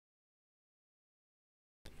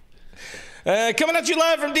Coming at you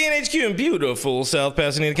live from DNHQ in beautiful South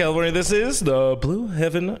Pasadena, California. This is the Blue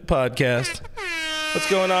Heaven Podcast. What's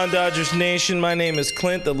going on, Dodgers Nation? My name is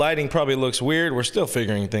Clint. The lighting probably looks weird. We're still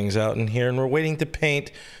figuring things out in here, and we're waiting to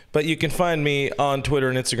paint. But you can find me on Twitter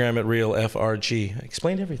and Instagram at RealFRG. I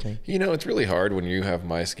explained everything. You know, it's really hard when you have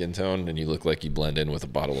my skin tone and you look like you blend in with a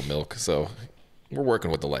bottle of milk. So we're working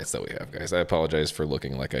with the lights that we have, guys. I apologize for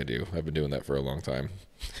looking like I do. I've been doing that for a long time.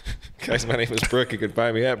 Guys, my name is Brooke. You can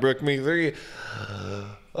find me at BrookeMe3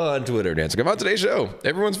 on Twitter and Instagram. On today's show,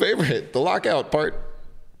 everyone's favorite, the Lockout part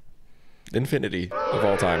infinity of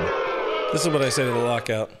all time. This is what I say to the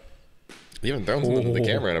Lockout. You haven't thrown something to the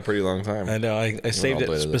camera in a pretty long time. I know. I saved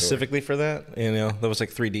it specifically for that. You know, that was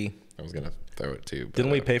like 3D. I was going to throw it too.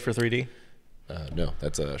 Didn't we pay for 3D? No,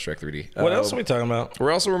 that's Shrek 3D. What else are we talking about?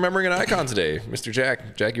 We're also remembering an icon today, Mr.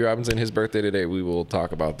 Jackie Robinson, his birthday today. We will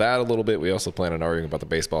talk about that a little bit. We also plan on arguing about the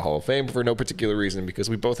Baseball Hall of Fame for no particular reason because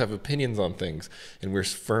we both have opinions on things, and we're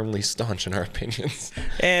firmly staunch in our opinions.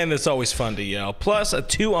 And it's always fun to yell. Plus, a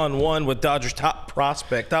 2-on-1 with Dodgers top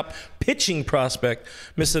pitching prospect,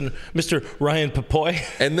 Mr. Ryan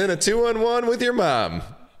Pepiot. And then a 2-on-1 with your mom.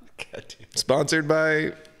 Sponsored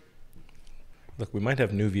by... Look, we might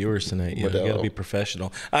have new viewers tonight. You got to be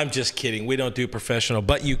professional. I'm just kidding. We don't do professional,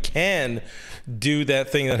 but you can do that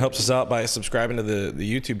thing that helps us out by subscribing to the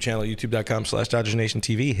YouTube channel,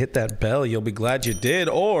 youtube.com/DodgersNationTV. Hit that bell. You'll be glad you did.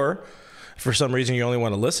 Or for some reason you only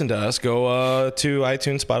want to listen to us, go to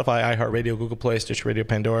iTunes, Spotify, iHeartRadio, Google Play, Stitcher Radio,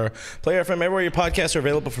 Pandora, Player FM, everywhere your podcasts are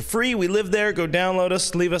available for free. We live there. Go download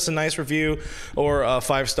us, leave us a nice review or a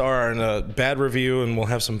 5-star and a bad review, and we'll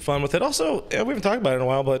have some fun with it. Also, we haven't talked about it in a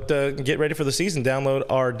while, but get ready for the season. Download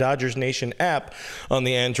our Dodgers Nation app on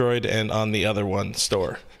the Android and on the other one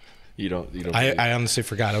store. You don't. I honestly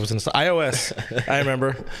forgot. I was in iOS. I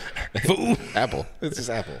remember. Apple. It's just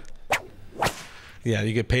Apple. Yeah,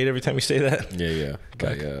 you get paid every time you say that? Yeah.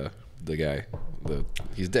 The guy,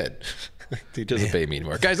 he's dead. He doesn't pay me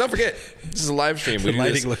anymore. Guys, don't forget, this is a live stream. The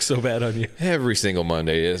lighting looks so bad on you. Every single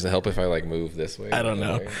Monday. Does it help if I move this way? I don't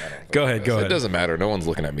know. Go ahead. It doesn't matter. No one's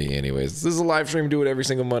looking at me anyways. This is a live stream. Do it every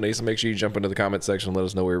single Monday. So make sure you jump into the comment section and let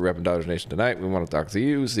us know where you're repping Dodgers Nation tonight. We want to talk to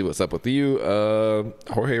you, see what's up with you.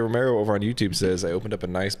 Jorge Romero over on YouTube says, I opened up a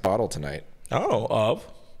nice bottle tonight. Oh, of?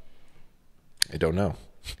 I don't know.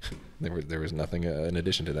 There was nothing in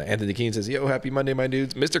addition to that. Anthony Keene says, yo, happy Monday, my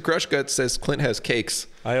dudes. Mr. Crush Guts says Clint has cakes.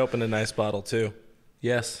 I opened a nice bottle, too.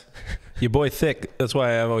 Yes. Your boy thick. That's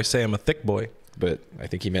why I always say I'm a thick boy. But I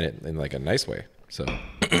think he meant it in like a nice way. So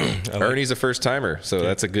Ernie's a first timer. So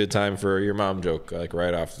that's a good time for your mom joke, like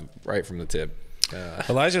right from the tip.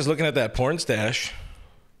 Elijah's looking at that porn stash.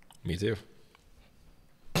 Me too.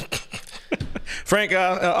 Frank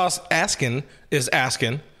asking,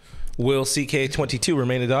 will CK22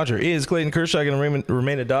 remain a Dodger? Is Clayton Kershaw going to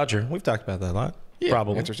remain a Dodger? We've talked about that a lot. Yeah,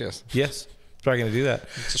 probably. Answer's yes. Yes. Probably going to do that.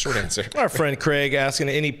 It's a short answer. Our friend Craig asking,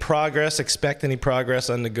 expect any progress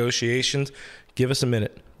on negotiations? Give us a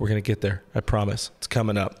minute. We're going to get there. I promise. It's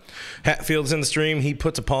coming up. Hatfield's in the stream. He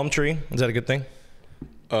puts a palm tree. Is that a good thing?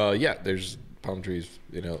 Yeah, there's palm trees,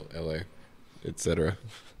 LA, etc.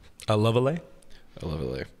 I love LA.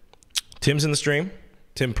 Tim's in the stream.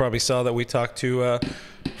 Tim probably saw that we talked to a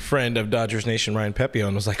friend of Dodgers Nation, Ryan Pepiot,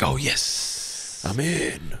 and was like, oh, yes, I'm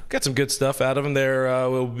in. Got some good stuff out of him there.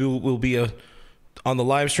 We'll be on the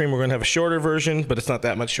live stream. We're going to have a shorter version, but it's not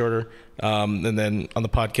that much shorter. And then on the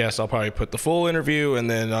podcast, I'll probably put the full interview. And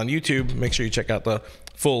then on YouTube, make sure you check out the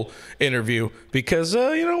full interview because,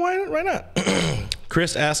 why not?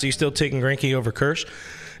 Chris asked, are you still taking Greinke over Kersh?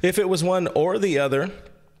 If it was one or the other,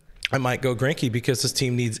 I might go Greinke because this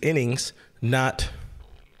team needs innings, not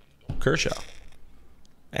Kershaw.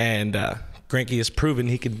 And Greinke has proven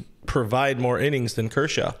he can provide more innings than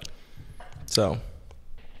Kershaw. So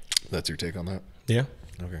that's your take on that? Yeah.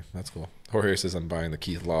 Okay, that's cool. Jorge says I'm buying the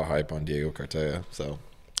Keith Law hype on Diego Cartaya. So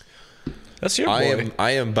that's your boy.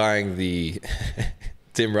 I am buying the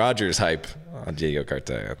Tim Rogers hype on Diego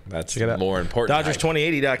Cartaya. That's more important.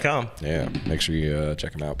 Dodgers2080.com. Yeah, make sure you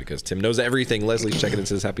check him out because Tim knows everything. Leslie's checking and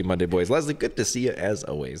says, happy Monday, boys. Leslie, good to see you as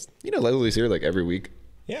always. Leslie's here like every week.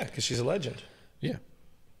 Yeah, because she's a legend. Yeah.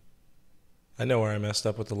 I know where I messed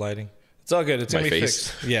up with the lighting. It's all good. It's going to be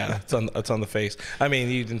fixed. Yeah, it's on the face. I mean,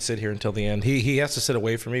 you didn't sit here until the end. He has to sit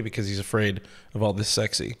away from me because he's afraid of all this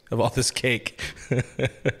all this cake.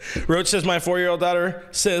 Roach says, my 4-year-old daughter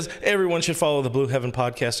says everyone should follow the Blue Heaven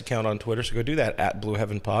Podcast account on Twitter. So go do that at Blue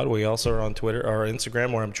Heaven Pod. We also are on Twitter or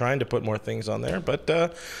Instagram where I'm trying to put more things on there.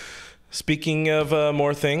 But speaking of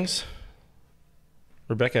more things,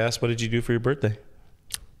 Rebecca asked, what did you do for your birthday?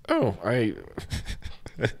 Oh, I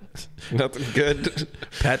Nothing good.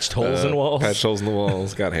 Patched holes in walls. Patched holes in the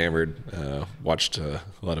walls. Got hammered. Watched a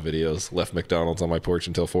lot of videos. Left McDonald's on my porch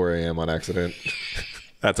until 4 a.m. on accident.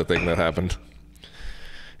 That's a thing that happened.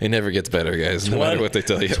 It never gets better, guys, no matter what they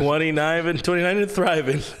tell you. 29 and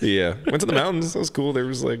thriving. Yeah. Went to the mountains. That was cool. There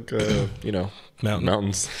was like,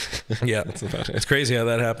 mountains. Yeah. That's about it. It's crazy how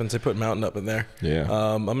that happens. They put mountain up in there. Yeah.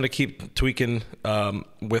 I'm going to keep tweaking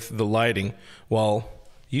with the lighting while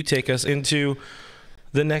you take us into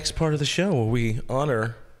the next part of the show where we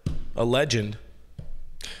honor a legend.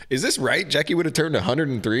 Is this right? Jackie would have turned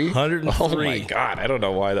 103? 103. Oh, my God. I don't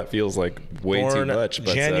know why that feels like way too much.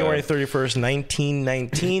 But, January 31st,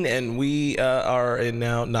 1919, and we are in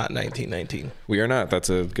now not 1919. We are not. That's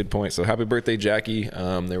a good point. So happy birthday, Jackie.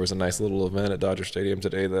 There was a nice little event at Dodger Stadium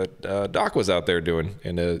today that Doc was out there doing.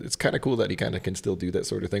 And it's kind of cool that he kind of can still do that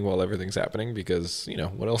sort of thing while everything's happening because,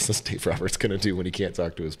 what else is Dave Roberts going to do when he can't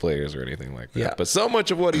talk to his players or anything like that? Yeah. But so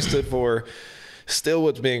much of what he stood for, still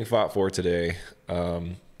what's being fought for today.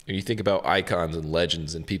 And you think about icons and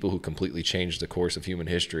legends and people who completely changed the course of human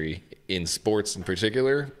history in sports in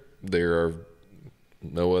particular, there are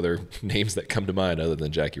no other names that come to mind other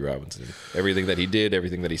than Jackie Robinson. Everything that he did,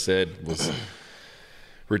 everything that he said was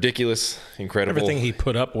ridiculous, incredible. Everything he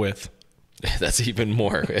put up with. That's even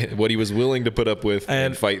more. What he was willing to put up with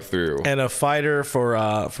and fight through. And a fighter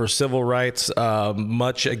for civil rights,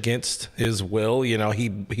 much against his will. He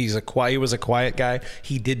was a quiet guy.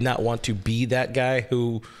 He did not want to be that guy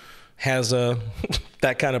who has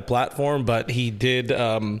that kind of platform, but he did.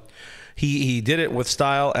 He did it with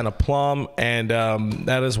style and aplomb, and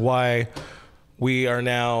that is why we are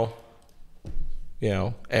now,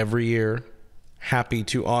 every year happy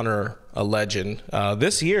to honor a legend.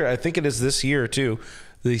 This year, I think it is this year too,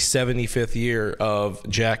 the 75th year of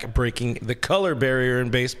Jack breaking the color barrier in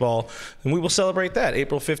baseball. And we will celebrate that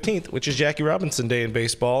April 15th, which is Jackie Robinson Day in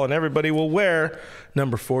baseball. And everybody will wear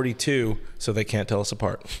number 42 so they can't tell us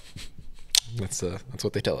apart. That's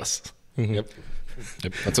what they tell us. Mm-hmm. Yep.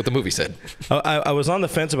 That's what the movie said. I was on the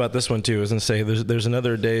fence about this one too. I was going to say there's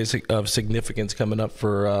another day of significance coming up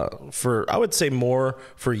for I would say more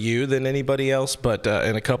for you than anybody else, but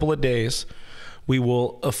in a couple of days we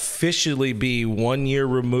will officially be 1 year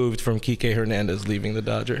removed from Kike Hernandez leaving the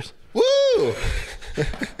Dodgers. Woo!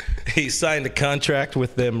 He signed a contract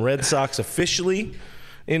with them Red Sox officially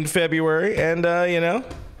in February, and and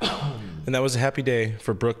that was a happy day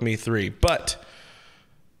for Brook Me 3. But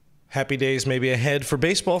happy days maybe ahead for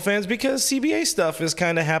baseball fans because CBA stuff is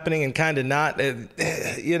kind of happening and kind of not. I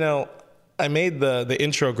made the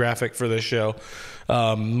intro graphic for this show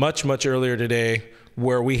much earlier today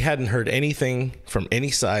where we hadn't heard anything from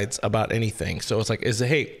any sides about anything. So it's like, is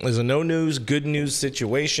a no news, good news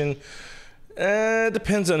situation?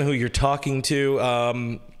 Depends on who you're talking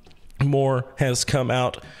to. More has come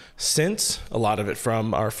out since, a lot of it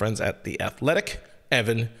from our friends at The Athletic,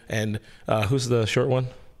 Evan, and who's the short one?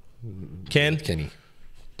 Kenny.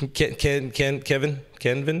 Kevin.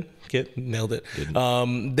 Nailed it.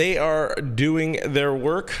 They are doing their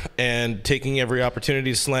work and taking every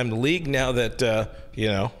opportunity to slam the league now that,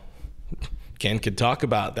 Ken could talk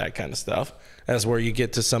about that kind of stuff. That's where you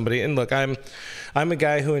get to somebody. And look, I'm a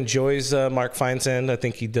guy who enjoys Mark Feinsand. I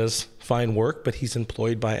think he does fine work, but he's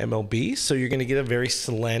employed by MLB. So you're going to get a very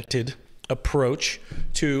slanted approach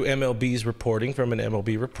to MLB's reporting from an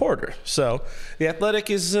MLB reporter. So The Athletic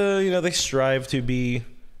is, they strive to be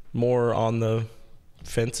more on the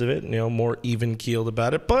fence of it, more even-keeled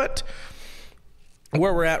about it. But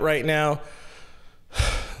where we're at right now,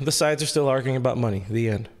 the sides are still arguing about money. The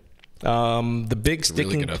end. The big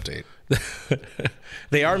sticking... Really good update.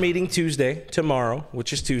 They are meeting tomorrow,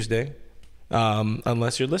 which is Tuesday.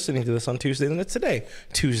 Unless you're listening to this on Tuesday, then it's today.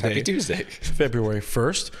 Tuesday. Happy Tuesday. February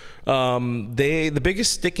 1st. The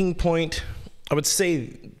biggest sticking point, I would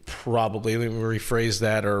say probably, let me rephrase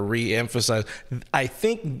that or re-emphasize. I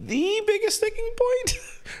think the biggest sticking point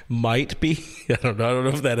might be, I don't know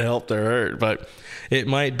if that helped or hurt, but it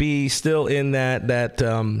might be still in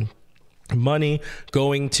that money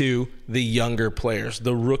going to the younger players,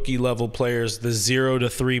 the rookie level players, the 0 to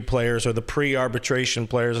 3 players, or the pre-arbitration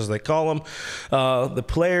players as they call them. The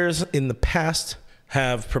players in the past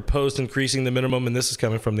have proposed increasing the minimum, and this is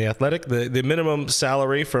coming from The Athletic, the minimum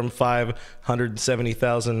salary from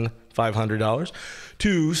 $570,500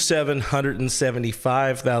 to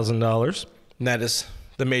 $775,000. And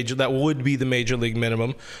that would be the major league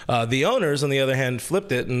minimum. The owners, on the other hand,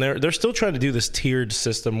 flipped it, and they're still trying to do this tiered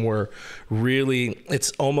system where really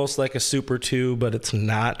it's almost like a Super 2, but it's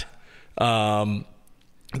not.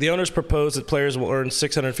 The owners propose that players will earn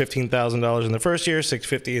 $615,000 in their first year,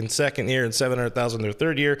 $650,000 in second year, and $700,000 in their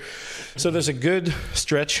third year. So there's a good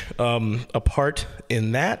stretch apart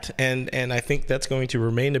in that, and I think that's going to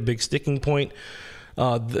remain a big sticking point.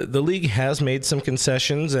 The league has made some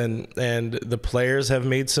concessions, and the players have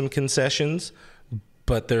made some concessions,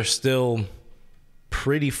 but they're still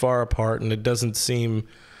pretty far apart, and it doesn't seem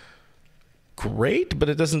great, but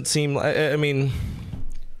it doesn't seem, I mean,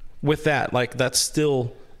 with that, like, that's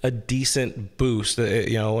still a decent boost.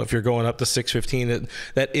 You know, if you're going up to 615,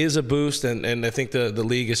 that is a boost, and I think the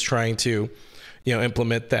league is trying to, you know,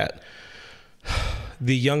 implement that.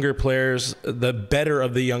 The younger players, the better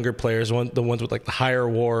of the younger players, the ones with like the higher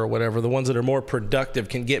WAR or whatever, the ones that are more productive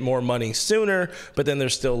can get more money sooner, but then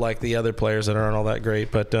there's still like the other players that aren't all that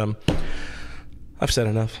great. But I've said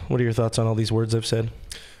enough. What are your thoughts on all these words I've said?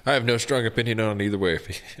 I have no strong opinion on either way.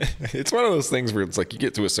 It's one of those things where it's like you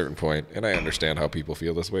get to a certain point, and I understand how people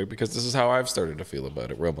feel this way because this is how I've started to feel about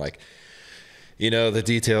it, where I'm like, you know, the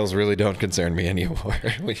details really don't concern me anymore.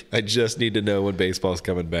 I just need to know when baseball's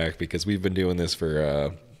coming back because we've been doing this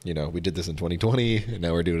for, you know, we did this in 2020, and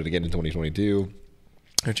now we're doing it again in 2022.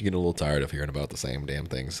 Aren't you getting a little tired of hearing about the same damn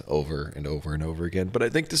things over and over and over again? But I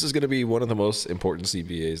think this is going to be one of the most important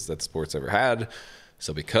CBAs that sports ever had.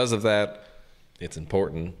 So because of that, it's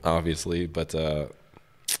important, obviously, but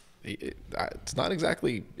it's not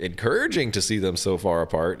exactly encouraging to see them so far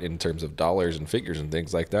apart in terms of dollars and figures and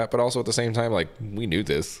things like that. But also at the same time, like, we knew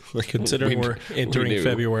this. Like, considering we're entering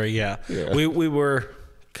February, yeah. We were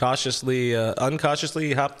cautiously,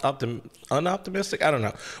 uncautiously unoptimistic. I don't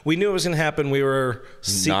know. We knew it was going to happen. We were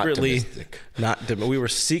secretly we were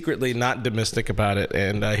secretly not optimistic about it,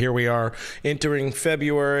 and here we are entering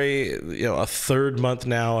February. You know, a third month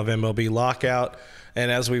now of MLB lockout,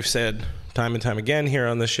 and as we've said time and time again here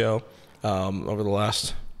on the show over the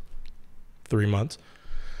last 3 months,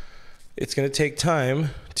 it's going to take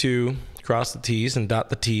time to cross the T's and dot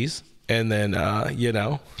the T's, and then you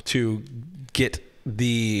know, to get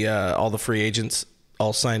the all the free agents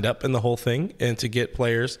all signed up in the whole thing, and to get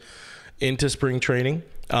players into spring training.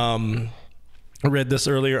 I read this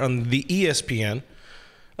earlier on the ESPN.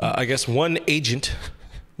 I guess one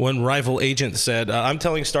rival agent said, I'm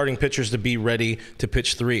telling starting pitchers to be ready to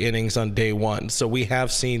pitch 3 innings on day 1. So we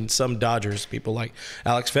have seen some Dodgers people like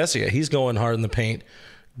Alex Vesia. He's going hard in the paint,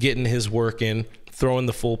 getting his work in, throwing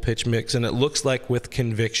the full pitch mix, and it looks like with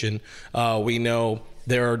conviction. We know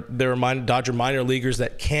there are Dodger minor leaguers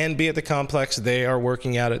that can be at the complex. They are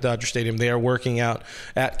working out at Dodger Stadium. They are working out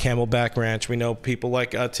at Camelback Ranch. We know people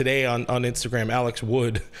like today on Instagram, Alex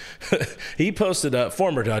Wood. He posted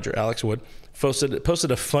former Dodger Alex Wood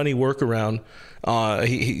posted a funny workaround.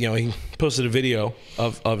 He posted a video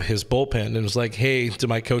of his bullpen and was like, "Hey, to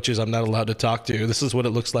my coaches, I'm not allowed to talk to. This is what it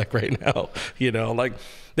looks like right now." You know, like,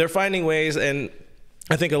 they're finding ways, and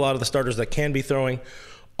I think a lot of the starters that can be throwing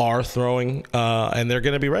are throwing, and they're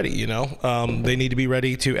going to be ready. You know, they need to be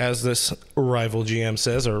ready to, as this rival GM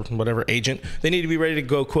says, or whatever agent, they need to be ready to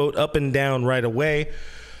go, quote, up and down right away,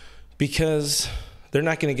 because they're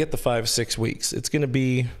not going to get the 5-6 weeks. It's going to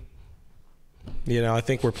be, you know, I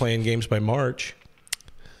think we're playing games by March.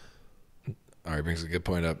 All right, brings a good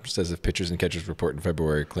point up. Says if pitchers and catchers report in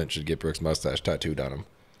February, Clint should get Brooks' mustache tattooed on him.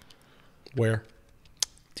 Where?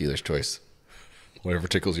 Dealer's choice. Whatever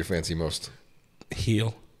tickles your fancy most.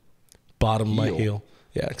 Heel. Bottom right heel.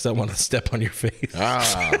 Yeah, because I want to step on your face.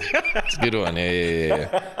 Ah, it's a good one.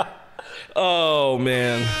 Yeah. Oh,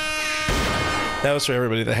 man. That was for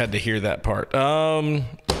everybody that had to hear that part.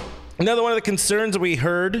 Another one of the concerns we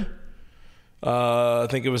heard, I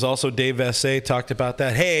think it was also Dave Vassay talked about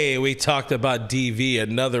that. Hey, we talked about DV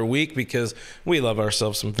another week because we love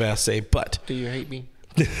ourselves some Vassay, but... Do you hate me?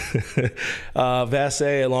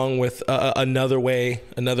 Vassay, along with another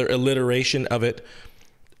alliteration of it.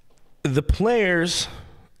 The players,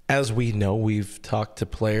 as we know, we've talked to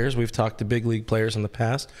big league players in the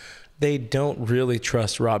past. They don't really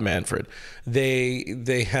trust Rob Manfred.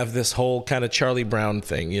 They have this whole kind of Charlie Brown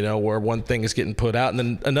thing, you know, where one thing is getting put out and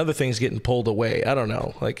then another thing's getting pulled away. I don't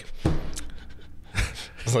know, like...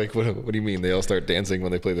 It's like, what do you mean? They all start dancing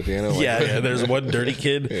when they play the piano? Like, yeah, there's one dirty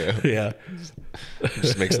kid. Yeah. It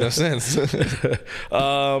just makes no sense.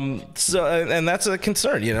 So, and that's a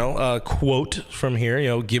concern, you know, quote from here, you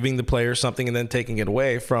know, giving the player something and then taking it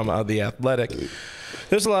away from the Athletic.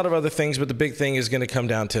 There's a lot of other things, but the big thing is going to come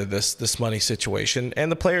down to this money situation,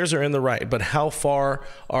 and the players are in the right, but how far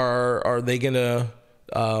are they going to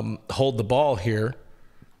hold the ball here?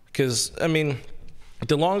 Because, I mean,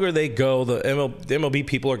 the longer they go, the MLB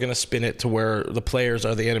people are going to spin it to where the players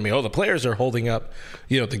are the enemy. Oh, the players are holding up,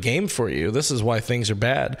 you know, the game for you. This is why things are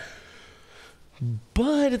bad.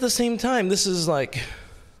 But at the same time, this is like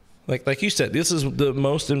you said, this is the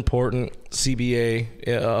most important CBA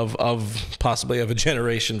of possibly of a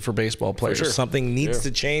generation for baseball players. For sure. Something needs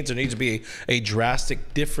to change. There needs to be a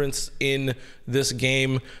drastic difference in this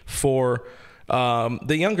game for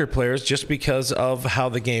the younger players, just because of how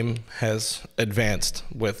the game has advanced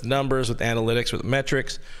with numbers, with analytics, with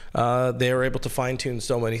metrics. They are able to fine tune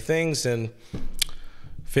so many things and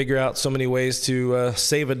figure out so many ways to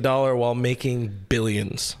save a dollar while making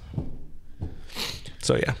billions.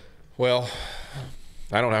 So yeah. Well,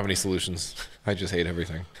 I don't have any solutions. I just hate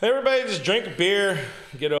everything. Everybody just drink a beer,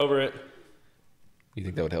 get over it. You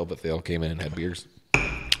think that would help if they all came in and had beers?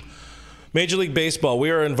 Major League Baseball, we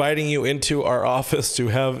are inviting you into our office to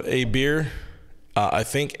have a beer. I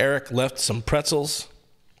think Eric left some pretzels,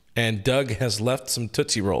 and Doug has left some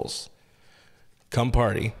Tootsie Rolls. Come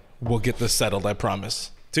party. We'll get this settled, I promise.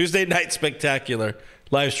 Tuesday Night Spectacular.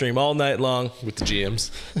 Live stream all night long. With the GMs.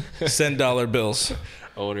 Send dollar bills.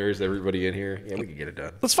 Owners, everybody in here. Yeah, we can get it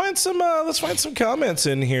done. Let's find some comments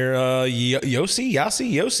in here.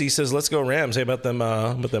 Yossi says, "Let's go Rams." Hey, about them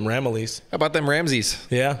Ramilies. How about them Ramses?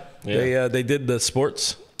 Yeah. They did the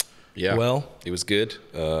sports. Yeah, well, it was good.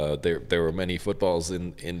 There were many footballs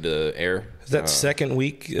in the air. Is that second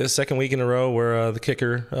week in a row where the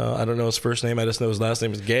kicker, I don't know his first name, I just know his last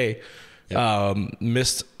name is Gay,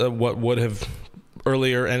 missed what would have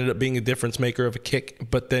earlier ended up being a difference maker of a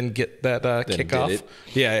kick, but then get that kickoff.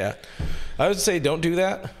 Yeah. I would say don't do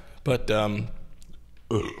that, but I'm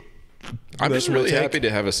just really happy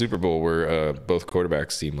to have a Super Bowl where both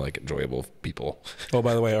quarterbacks seem like enjoyable people. Oh,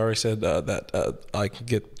 by the way, I already said that I can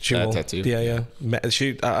get Jewel. Tattoo. Yeah.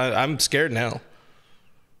 I'm scared now.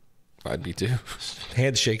 I'd be too.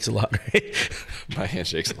 Handshakes a lot, right? My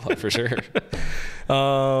handshakes a lot for sure.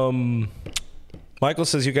 Michael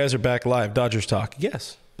says you guys are back live. Dodgers talk.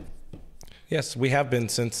 Yes, we have been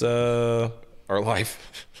since our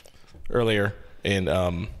life earlier in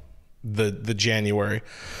the January.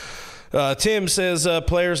 Tim says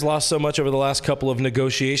players lost so much over the last couple of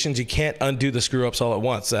negotiations. You can't undo the screw ups all at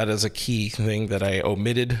once. That is a key thing that I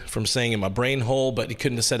omitted from saying in my brain hole, but he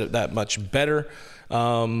couldn't have said it that much better.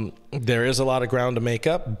 There is a lot of ground to make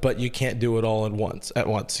up, but you can't do it all at once.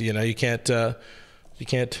 You know, you can't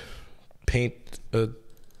paint a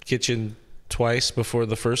kitchen twice before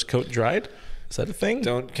the first coat dried. Is that a thing?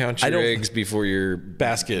 Don't count your eggs before your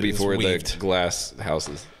basket, before the glass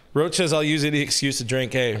houses. Roach says, I'll use any excuse to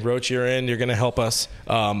drink. Hey, Roach, you're in. You're going to help us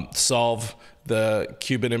solve the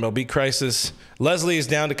Cuban MLB crisis. Leslie is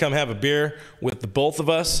down to come have a beer with the both of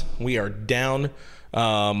us. We are down.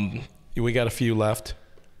 We got a few left.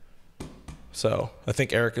 So I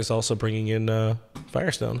think Eric is also bringing in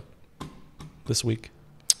Firestone this week.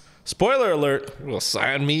 Spoiler alert. Well,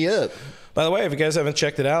 sign me up. By the way, if you guys haven't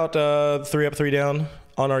checked it out, 3 Up, 3 Down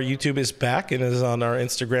on our YouTube is back and is on our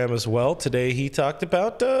Instagram as well. Today he talked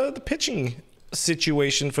about the pitching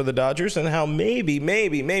situation for the Dodgers and how maybe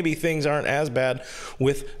things aren't as bad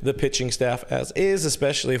with the pitching staff as is,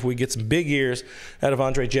 especially if we get some big years out of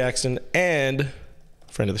Andre Jackson and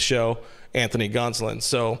friend of the show, Anthony Gonsolin.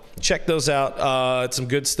 So check those out. It's some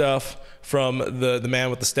good stuff from the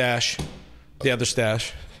man with the stash, the other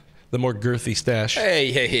stash. The more girthy stash.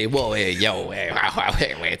 Hey, whoa, hey, yo, hey,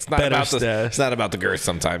 it's not about it's not about the girth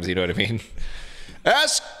sometimes, you know what I mean?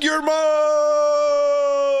 Ask your mom!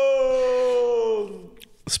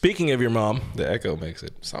 Speaking of your mom. The echo makes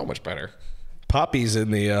it so much better. Poppy's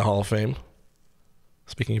in the Hall of Fame.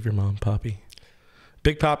 Speaking of your mom, Poppy.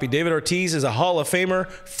 Big Poppy. David Ortiz is a Hall of Famer.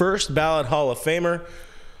 First ballot Hall of Famer.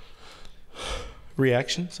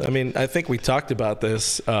 Reactions? I mean, I think we talked about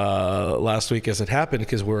this last week as it happened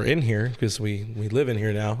because we're in here because we live in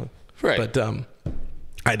here now. Right. But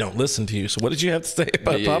I don't listen to you. So what did you have to say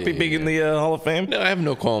about Poppy being in the Hall of Fame? No, I have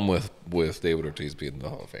no qualm with David Ortiz being in the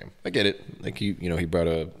Hall of Fame. I get it. Like he brought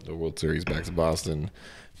the World Series back to Boston.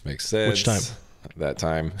 Makes sense. Which time? That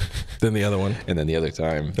time. Then the other one. And then the other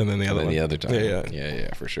time. And then the other one. The other time.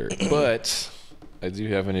 Yeah, for sure. But I do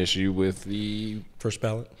have an issue with the first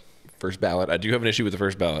ballot. I do have an issue with the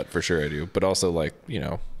first ballot, for sure I do. But also, like,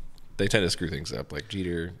 they tend to screw things up. Like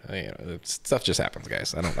Jeter, stuff just happens,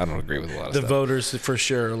 guys. I don't agree with a lot of stuff. The voters, for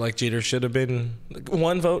sure, like Jeter should have been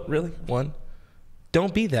one vote, really? One?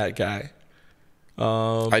 Don't be that guy.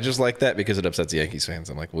 I just like that because it upsets the Yankees fans.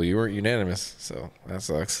 I'm like, well, you weren't unanimous, so that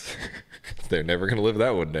sucks. They're never going to live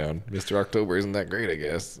that one down. Mr. October isn't that great, I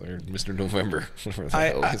guess. Or Mr. November.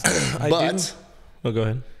 But go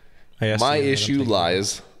ahead. My issue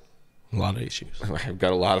lies... A lot of issues. I've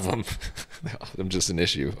got a lot of them. I'm just an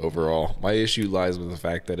issue overall. My issue lies with the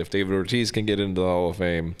fact that if David Ortiz can get into the Hall of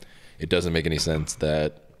Fame, it doesn't make any sense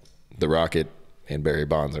that the Rocket and Barry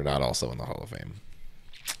Bonds are not also in the Hall of Fame.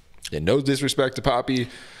 And no disrespect to Poppy.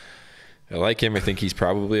 I like him. I think he's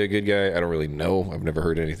probably a good guy. I don't really know. I've never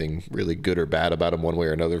heard anything really good or bad about him one way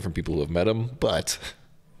or another from people who have met him, but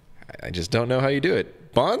I just don't know how you do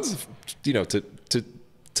it. Bonds, you know, to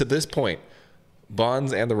this point,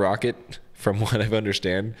 Bonds and the Rocket, from what I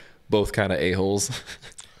understand, both kind of a-holes.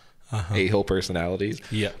 A-hole personalities.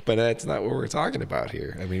 Yeah. But that's not what we're talking about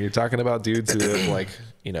here. I mean, you're talking about dudes who have, like,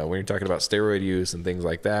 you know, when you're talking about steroid use and things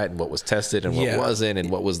like that and what was tested and what wasn't and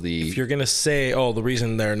what was the... If you're going to say, oh, the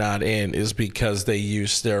reason they're not in is because they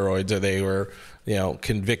used steroids or they were, you know,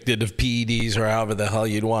 convicted of PEDs or however the hell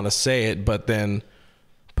you'd want to say it, but then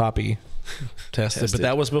Poppy tested. But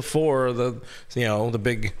that was before the, you know, the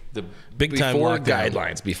big time lockdown.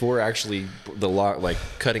 Guidelines, before actually the law, like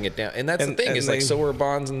cutting it down. And that's the thing, is like, so are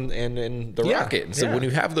Bonds and the Rocket. And so when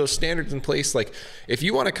you have those standards in place, like if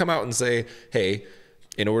you want to come out and say, hey,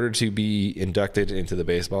 in order to be inducted into the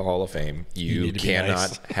Baseball Hall of Fame, you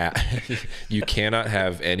cannot you cannot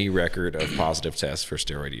have any record of positive tests for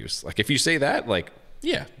steroid use. Like if you say that, like,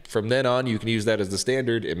 yeah, from then on you can use that as the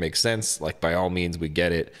standard. It makes sense. Like by all means, we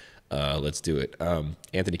get it. Let's do it.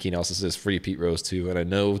 Anthony Keene also says free Pete Rose too. And I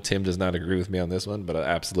know Tim does not agree with me on this one, but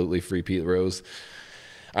absolutely free Pete Rose.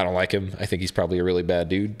 I don't like him. I think he's probably a really bad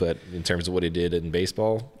dude, but in terms of what he did in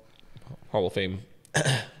baseball, Hall of Fame. Hall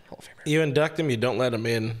of Famer. You induct him, you don't let him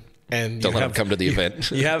in. And don't let him come to the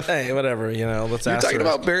event. You have, hey, whatever, you know, let's ask. You're talking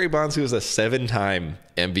about Barry Bonds, who was a 7-time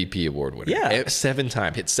MVP award winner. Yeah.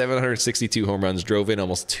 7-time. Hit 762 home runs, drove in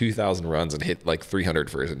almost 2,000 runs, and hit like 300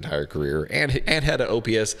 for his entire career. And had an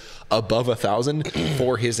OPS above 1,000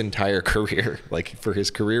 for his entire career. Like for his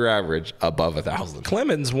career average, above 1,000.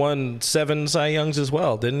 Clemens won 7 Cy Youngs as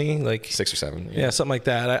well, didn't he? Like 6 or 7. Yeah, something like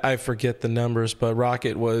that. I forget the numbers, but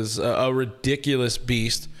Rocket was a ridiculous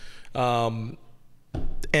beast.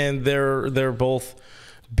 And they're both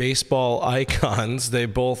baseball icons. They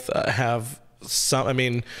both have some. I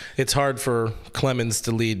mean, it's hard for Clemens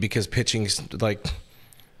to lead because pitching's like,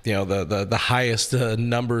 you know, the highest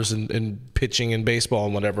numbers in pitching in baseball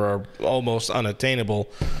and whatever are almost unattainable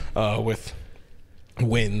with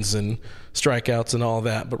wins and strikeouts and all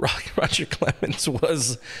that. But Roger Clemens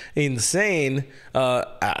was insane.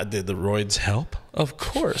 Did the roids help? Of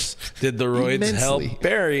course. Did the roids help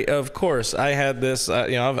Barry? Of course. I had this,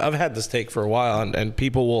 you know, I've had this take for a while, and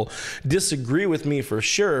people will disagree with me for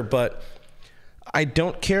sure, but I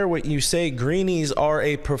don't care what you say. Greenies are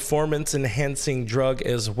a performance-enhancing drug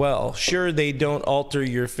as well. Sure, they don't alter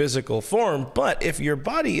your physical form, but if your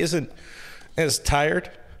body isn't as tired,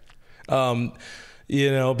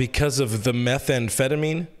 you know, because of the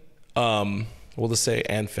methamphetamine, we'll just say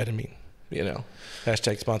amphetamine, you know.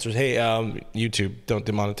 Hashtag sponsors. Hey, YouTube, don't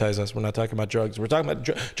demonetize us. We're not talking about drugs. We're talking about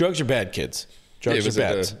drugs are bad, kids. Drugs are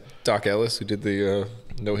bad. Doc Ellis, who did the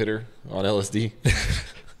no-hitter on LSD.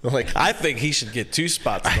 Like, I think he should get 2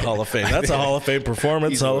 spots in the Hall of Fame. That's a Hall of Fame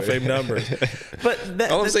performance, Hall of Fame number.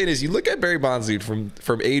 But all I'm saying is, you look at Barry Bonds, dude,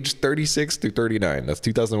 from age 36 through 39. That's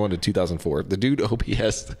 2001 to 2004. The dude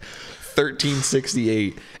OPS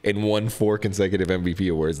 1368 and won 4 consecutive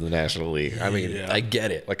MVP awards in the National League. I mean, I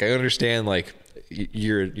get it. Like, I understand, like,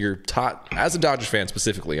 you're taught, as a Dodgers fan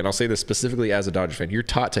specifically, and I'll say this specifically as a Dodgers fan, you're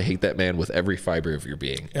taught to hate that man with every fiber of your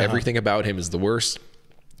being. Everything about him is the worst.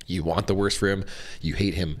 You want the worst for him. You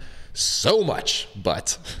hate him so much,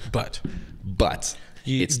 but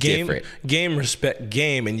it's different. Game respect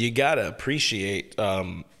game, and you gotta appreciate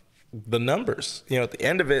the numbers. You know, at the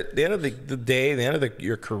end of it, the end of the day, the end of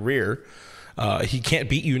your career, he can't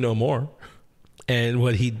beat you no more. And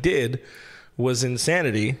what he did was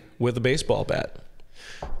insanity with a baseball bat.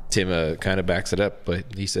 Tim kind of backs it up, but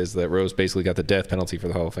he says that Rose basically got the death penalty for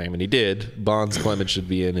the Hall of Fame, and he did. Bonds, Clemens should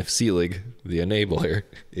be in if Selig, the enabler,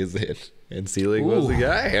 is in. And Selig was the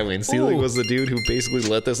guy. I mean, Selig was the dude who basically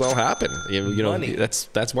let this all happen. You know,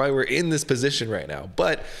 that's why we're in this position right now.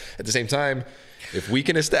 But at the same time, if we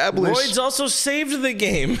can establish... Roids also saved the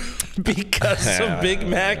game because of Big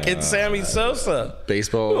Mac and Sammy Sosa.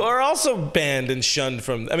 Baseball. Who are also banned and shunned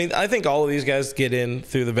from... I mean, I think all of these guys get in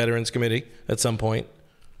through the Veterans Committee at some point.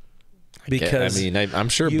 Because I mean, I'm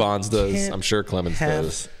sure Bonds does. I'm sure Clemens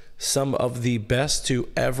does. Some of the best to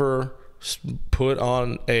ever put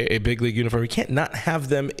on a big league uniform. You can't not have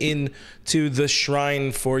them into the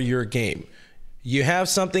shrine for your game. You have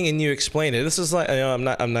something and you explain it. This is like,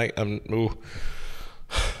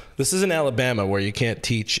 this isn't Alabama where you can't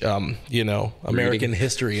teach, you know, American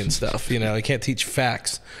history and stuff. You know, you can't teach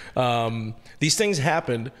facts. These things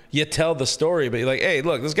happened. You tell the story, but you're like, hey,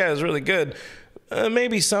 look, this guy is really good.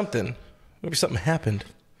 Maybe something happened.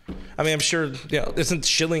 I mean, I'm sure, you know, isn't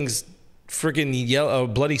Schilling's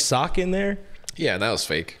freaking bloody sock in there? Yeah, and that was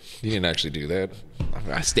fake. You didn't actually do that.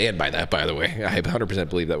 I stand by that, by the way. I 100%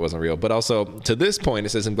 believe that wasn't real. But also, to this point, it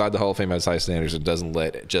says, I'm glad the Hall of Fame has high standards and doesn't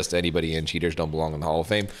let just anybody in. Cheaters don't belong in the Hall of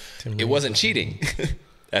Fame. It wasn't cheating.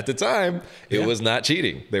 At the time, it was not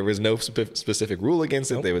cheating. There was no specific rule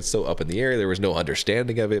against it. Nope. They was so up in the air. There was no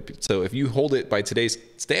understanding of it. So if you hold it by today's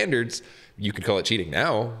standards, you could call it cheating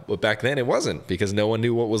now. But back then, it wasn't, because no one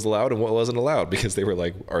knew what was allowed and what wasn't allowed, because they were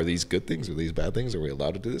like, are these good things? Are these bad things? Are we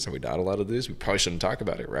allowed to do this? Are we not allowed to do this? We probably shouldn't talk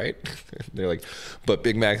about it, right? They're like, but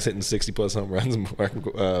Big Mac's hitting 60-plus home runs,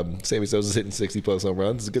 and Sammy Sosa's hitting 60-plus home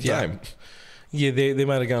runs. It's a good time. Yeah, they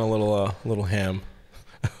might have gone a little ham.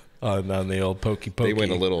 On the old pokey. They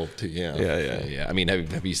went a little too, yeah. I mean,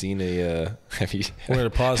 have you seen We're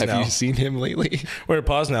gonna pause now. Have you seen him lately? We're gonna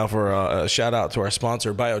pause now for a shout out to our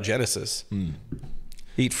sponsor, Biogenesis.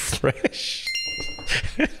 Eat fresh.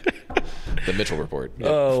 The Mitchell Report. Yeah.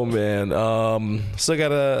 Oh man, we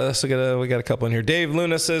got a couple in here. Dave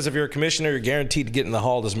Luna says, if you're a commissioner, you're guaranteed to get in the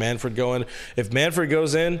hall. Does Manfred go in? If Manfred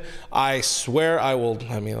goes in, I swear I'll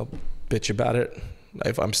bitch about it.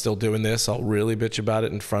 If I'm still doing this, I'll really bitch about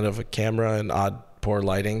it in front of a camera and odd, poor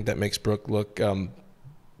lighting that makes Brooke look, I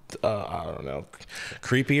don't know,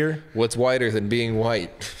 creepier. What's whiter than being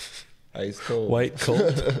white? Ice cold. White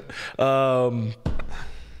cold. No,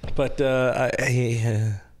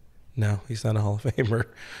 he's not a Hall of Famer.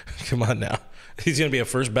 Come on now. He's going to be a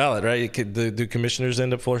first ballot, right? Do commissioners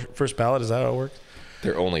end up first ballot? Is that how it works?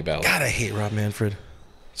 They're only ballot. God, I hate Rob Manfred.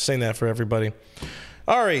 Saying that for everybody.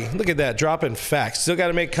 Ari, look at that, dropping facts. Still got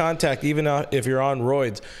to make contact even if you're on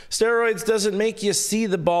roids. Steroids doesn't make you see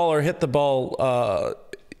the ball or hit the ball,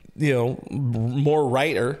 more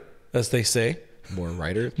righter, as they say. More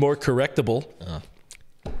righter? More correctable.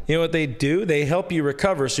 You know what they do? They help you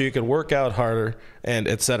recover so you can work out harder and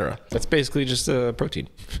etc. That's basically just protein.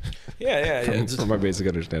 Yeah. From my basic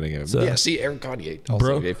understanding of it. See, Eric Gagne.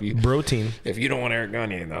 Also, protein. If you don't want Eric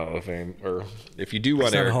Gagne in the Hall of Fame, or if you do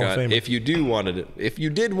want Eric Gagne, if you did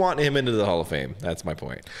want him into the Hall of Fame, that's my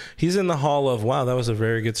point. He's in the Hall of, wow, that was a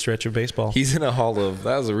very good stretch of baseball. He's in a Hall of,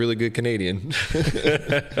 that was a really good Canadian.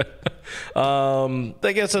 I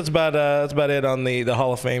guess that's about it on the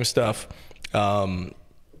Hall of Fame stuff.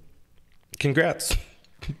 Congrats,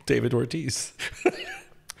 David Ortiz.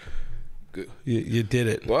 You did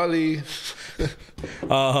it. Wally.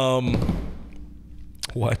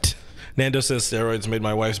 What? Nando says steroids made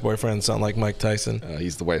my wife's boyfriend sound like Mike Tyson.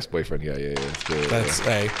 He's the wife's boyfriend. Yeah.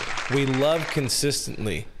 We love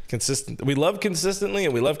consistently, and we love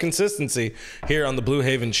consistency here on the Blue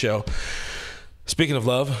Haven Show. Speaking of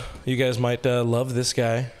love, you guys might love this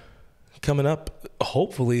guy coming up,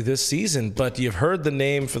 hopefully this season, but you've heard the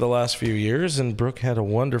name for the last few years, and Brooke had a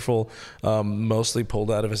wonderful, mostly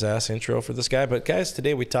pulled out of his ass intro for this guy. But guys,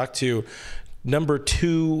 today we talked to number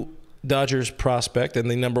 2 Dodgers prospect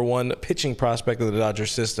and the number 1 pitching prospect of the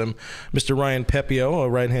Dodgers system, Mr. Ryan Pepiot, a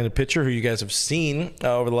right-handed pitcher who you guys have seen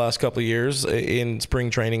over the last couple of years in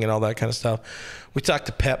spring training and all that kind of stuff. We talked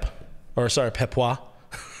to Pepois,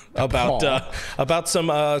 about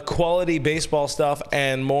some quality baseball stuff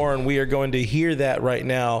and more, and we are going to hear that right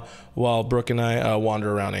now while Brooke and I wander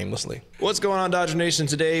around aimlessly. What's going on, Dodger Nation?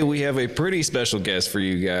 Today we have a pretty special guest for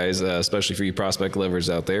you guys, especially for you prospect lovers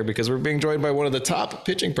out there, because we're being joined by one of the top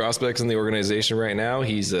pitching prospects in the organization right now.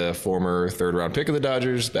 He's a former third-round pick of the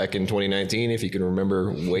Dodgers back in 2019, if you can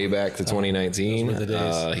remember way back to 2019. Those were the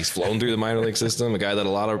days. He's flown through the minor league system, a guy that a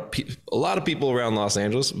lot of people around Los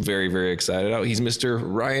Angeles very, very excited about. He's Mr.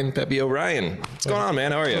 Ryan Pepiot. Ryan, what's going on,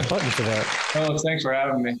 man? How are you? Button for that. Oh, thanks for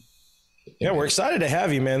having me. Yeah, we're excited to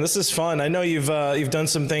have you, man. This is fun. I know you've done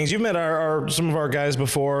some things. You've met some of our guys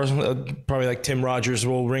before. Probably like Tim Rogers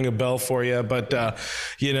will ring a bell for you. But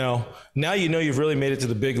now you've really made it to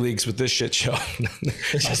the big leagues with this shit show.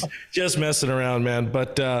 just messing around, man.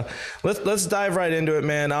 But let's dive right into it,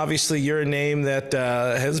 man. Obviously, you're a name that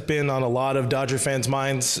has been on a lot of Dodger fans'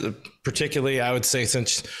 minds. Particularly, I would say,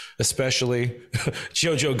 since especially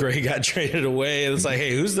JoJo Gray got traded away. It's like,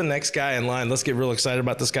 hey, who's the next guy in line? Let's get real excited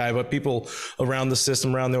about this guy. But people around the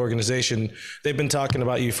system, around the organization, they've been talking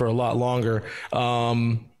about you for a lot longer.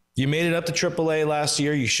 You made it up to AAA last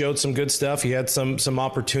year. You showed some good stuff. You had some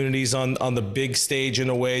opportunities on the big stage in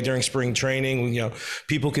a way during spring training.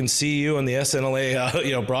 People can see you on the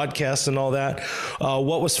SNLA, broadcast and all that.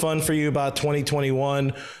 What was fun for you about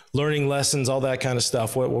 2021? Learning lessons, all that kind of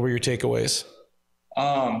stuff. What were your takeaways?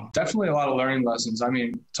 Definitely a lot of learning lessons. I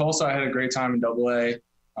mean, Tulsa, I had a great time in AA.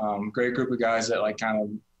 Great group of guys that kind of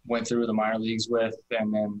went through the minor leagues with,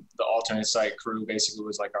 and then the alternate site crew basically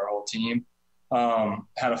was like our whole team.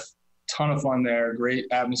 Had a ton of fun there. Great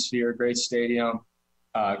atmosphere, great stadium.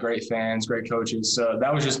 great fans, great coaches. So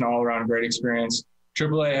that was just an all-around great experience.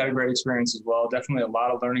 AAA had a great experience as well. Definitely a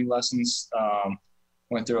lot of learning lessons.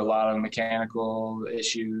 Went through a lot of mechanical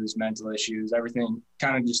issues, mental issues, everything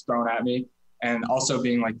kind of just thrown at me. And also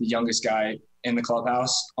being like the youngest guy in the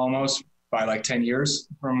clubhouse almost by like 10 years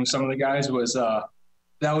from some of the guys was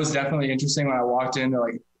that was definitely interesting. When I walked in, they're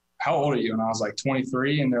like, how old are you? And I was like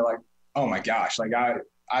 23. And they're like, oh my gosh, like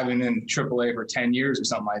I've been in AAA for 10 years or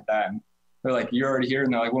something like that. And they're like, you're already here.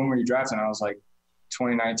 And they're like, when were you drafted? And I was like,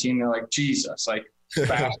 2019. They're like, Jesus, like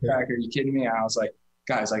fast track, are you kidding me? And I was like,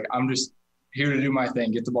 guys, like I'm just here to do my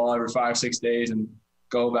thing, get the ball every 5-6 days and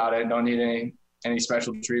go about it. Don't need any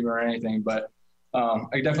special treatment or anything. But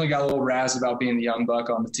I definitely got a little razz about being the young buck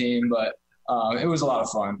on the team, but it was a lot of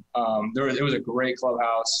fun. It was a great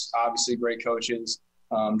clubhouse, obviously great coaches,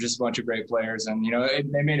 just a bunch of great players. And, you know,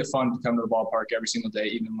 they made it fun to come to the ballpark every single day,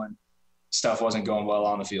 even when stuff wasn't going well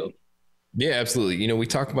on the field. Yeah, absolutely. You know, we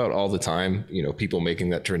talk about all the time, you know, people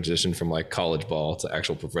making that transition from like college ball to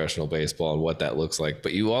actual professional baseball and what that looks like.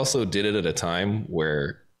 But you also did it at a time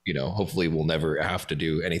where, you know, hopefully we'll never have to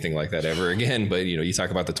do anything like that ever again. But, you know, you talk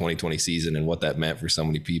about the 2020 season and what that meant for so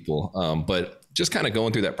many people. But just kind of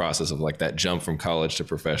going through that process of like that jump from college to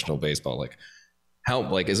professional baseball, like how,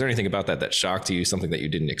 like, is there anything about that shocked you, something that you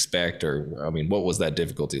didn't expect? Or, I mean, what was that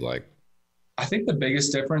difficulty like? I think the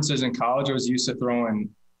biggest difference is in college, I was used to throwing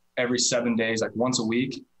every 7 days, like once a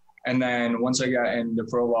week. And then once I got into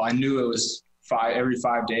pro ball, I knew it was every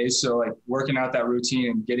 5 days. So like working out that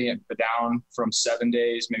routine and getting it down from 7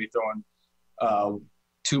 days, maybe throwing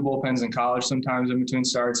 2 bullpens in college sometimes in between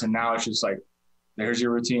starts. And now it's just like, there's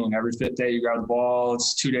your routine. Every 5th day you grab the ball.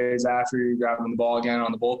 It's 2 days after you're grabbing the ball again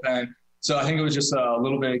on the bullpen. So I think it was just a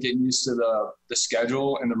little bit of getting used to the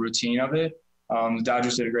schedule and the routine of it. The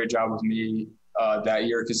Dodgers did a great job with me that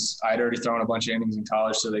year because I had already thrown a bunch of innings in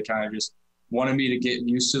college, so they kind of just wanted me to get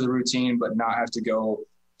used to the routine but not have to go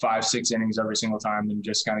 5-6 innings every single time and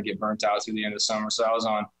just kind of get burnt out through the end of summer. So I was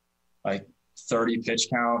on like 30 pitch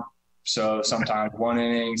count, so sometimes 1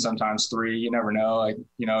 inning, sometimes 3, you never know, like,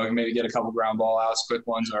 you know, maybe get a couple ground ball outs, quick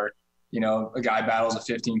ones, or, you know, a guy battles a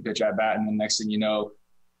 15 pitch at bat and the next thing you know,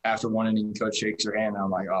 after 1 inning, coach shakes your hand and I'm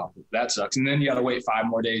like, oh, that sucks. And then you got to wait 5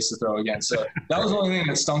 more days to throw again. So that was the only thing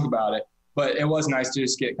that stunk about it. But it was nice to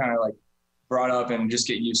just get kind of like brought up and just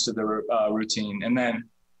get used to the routine. And then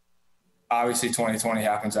obviously 2020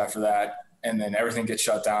 happens after that, and then everything gets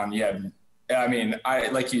shut down. Yeah, I mean,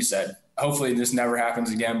 like you said, hopefully this never happens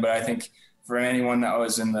again. But I think for anyone that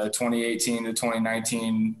was in the 2018 to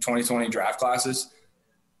 2019, 2020 draft classes,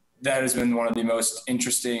 that has been one of the most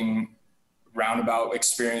interesting roundabout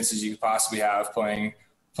experiences you could possibly have playing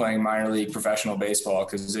minor league professional baseball,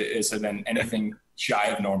 because it has been anything shy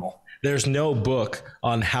of normal. There's no book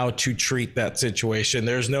on how to treat that situation.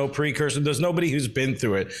 There's no precursor. There's nobody who's been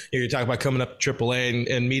through it. You're talking about coming up to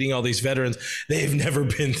AAA and meeting all these veterans. They've never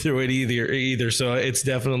been through it either. So it's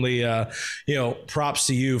definitely, you know, props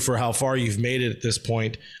to you for how far you've made it at this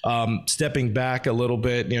point. Stepping back a little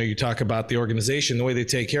bit, you know, you talk about the organization, the way they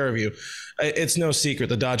take care of you. It's no secret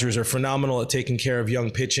the Dodgers are phenomenal at taking care of young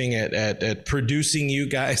pitching, at producing you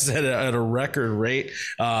guys at a record rate.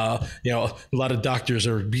 You know, a lot of doctors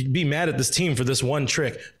are be mad at this team for this one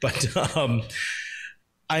trick, but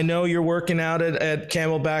I know you're working out at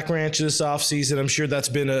Camelback Ranch this offseason. I'm sure that's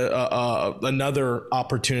been another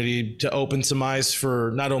opportunity to open some eyes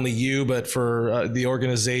for not only you, but for the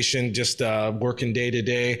organization, just working day to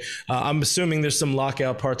day. I'm assuming there's some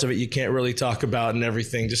lockout parts of it you can't really talk about and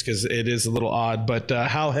everything, just because it is a little odd. But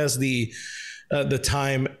how has the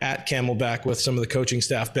time at Camelback with some of the coaching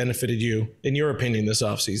staff benefited you, in your opinion, this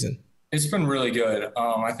offseason? It's been really good.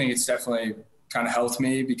 I think it's definitely kind of helped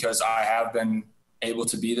me because I have been able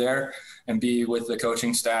to be there and be with the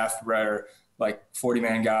coaching staff where like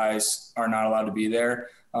 40-man guys are not allowed to be there.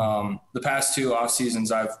 The past 2 off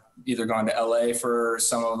seasons, I've either gone to LA for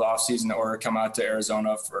some of the off season or come out to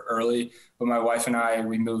Arizona for early. But my wife and I,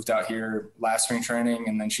 we moved out here last spring training,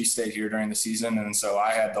 and then she stayed here during the season. And so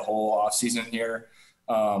I had the whole off season here,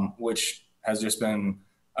 which has just been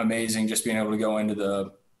amazing. Just being able to go into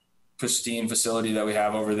the pristine facility that we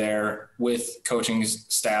have over there with coaching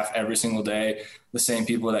staff every single day, the same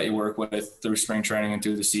people that you work with through spring training and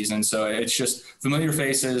through the season. So it's just familiar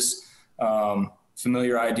faces,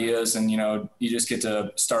 familiar ideas, and, you know, you just get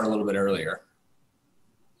to start a little bit earlier.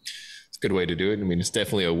 It's a good way to do it. I mean, it's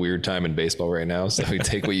definitely a weird time in baseball right now, so you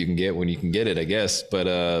take what you can get when you can get it, I guess. But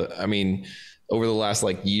I mean, over the last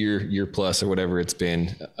like year plus or whatever it's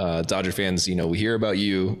been, Dodger fans, you know, we hear about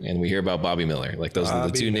you and we hear about Bobby Miller. Like those are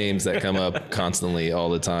the two names that come up constantly all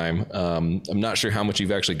the time. I'm not sure how much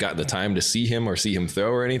you've actually gotten the time to see him or see him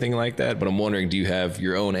throw or anything like that, but I'm wondering, do you have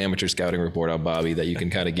your own amateur scouting report on Bobby that you can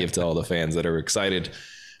kind of give to all the fans that are excited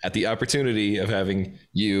at the opportunity of having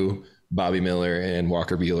you, Bobby Miller, and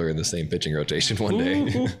Walker Buehler in the same pitching rotation one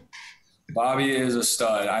day? Bobby is a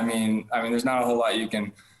stud. I mean, there's not a whole lot you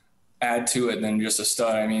can add to it than just a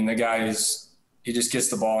stud. I mean, the guy he just gets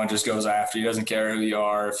the ball and just goes after. He doesn't care who you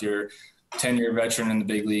are, if you're a 10-year veteran in the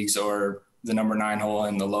big leagues or the number 9 hole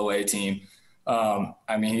in the low A team.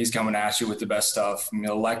 I mean, he's coming at you with the best stuff. I mean,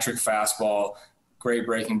 electric fastball, great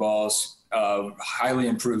breaking balls, highly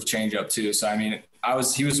improved changeup too. So, I mean,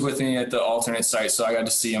 he was with me at the alternate site, so I got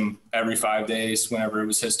to see him every 5 days whenever it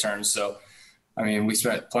was his turn. So, I mean, we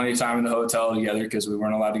spent plenty of time in the hotel together because we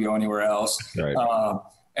weren't allowed to go anywhere else. Right.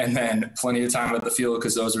 And then plenty of time at the field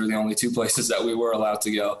because those were the only 2 places that we were allowed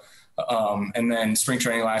to go. And then spring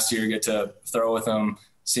training last year, get to throw with him,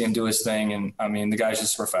 see him do his thing. And, I mean, the guy's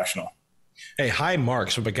just professional. Hey, high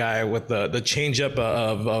marks from a guy with the changeup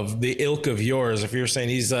of the ilk of yours. If you're saying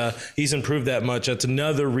he's improved that much, that's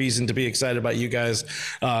another reason to be excited about you guys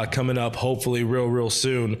coming up, hopefully real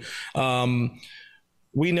soon.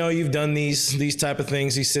 We know you've done these type of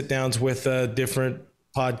things, these sit downs with different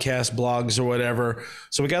podcast blogs or whatever.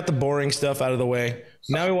 So we got the boring stuff out of the way.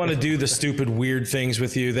 Now we want to do the stupid, weird things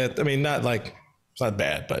with you that, I mean, not like, it's not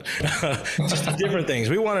bad, but just different things.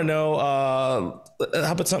 We want to know, how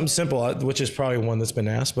about something simple, which is probably one that's been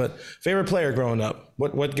asked, but favorite player growing up,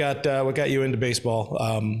 what got you into baseball,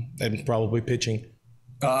 and probably pitching?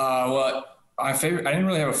 Well, I didn't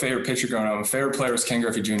really have a favorite pitcher growing up. My favorite player was Ken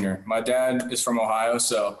Griffey Jr. My dad is from Ohio,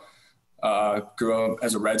 so grew up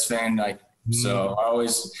as a Reds fan. So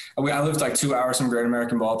I lived like 2 hours from Great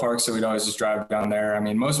American Ballpark, so we'd always just drive down there. I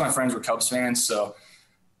mean, most of my friends were Cubs fans, so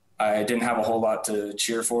I didn't have a whole lot to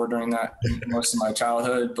cheer for during that most of my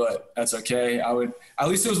childhood, but that's okay. At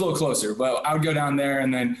least it was a little closer, but I would go down there.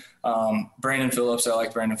 And then Brandon Phillips, I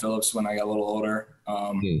liked Brandon Phillips when I got a little older.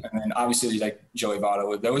 And then obviously like Joey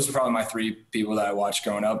Votto. Those were probably my 3 people that I watched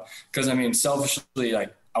growing up. Cause I mean, selfishly,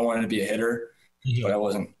 like I wanted to be a hitter, but I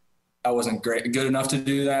wasn't good enough to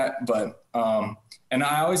do that. But, and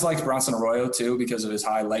I always liked Bronson Arroyo too, because of his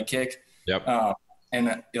high leg kick. Yep.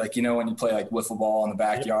 And like, you know, when you play like wiffle ball in the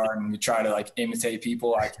backyard and you try to like imitate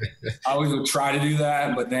people, I always would try to do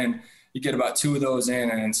that, but then you get about 2 of those in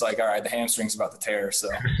and it's like, all right, the hamstring's about to tear. So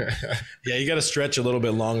yeah, you got to stretch a little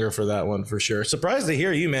bit longer for that one for sure. Surprised to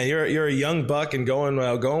hear you, man. You're a young buck and going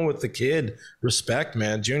with the kid. Respect,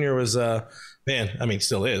 man. Junior was man, I mean,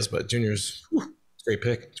 still is, but Junior's great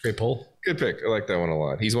pick. It's a great poll. Good pick. I like that one a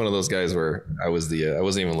lot. He's one of those guys where I wasn't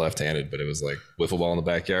even left-handed, but it was like wiffle ball in the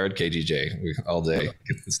backyard, KGJ all day.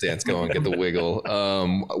 Get the stance going, get the wiggle.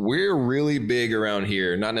 We're really big around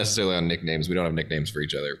here, not necessarily on nicknames. We don't have nicknames for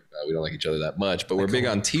each other. We don't like each other that much, but we're big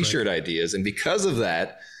on T-shirt ideas. And because of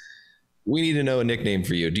that, we need to know a nickname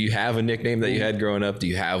for you. Do you have a nickname that you had growing up? Do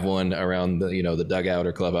you have one around the dugout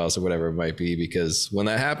or clubhouse or whatever it might be? Because when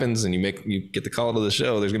that happens and you get the call to the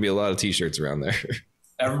show, there's gonna be a lot of T-shirts around there.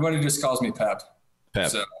 Everybody just calls me Pep.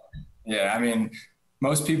 Pep. So, yeah, I mean,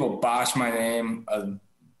 most people botch my name a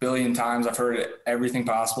billion times. I've heard it, everything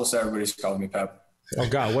possible, so everybody just calls me Pep. Oh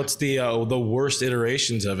God, what's the worst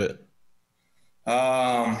iterations of it?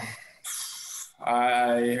 I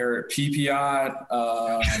heard Pepiot.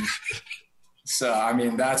 So I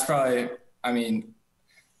mean, that's probably. I mean,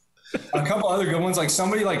 a couple other good ones. Like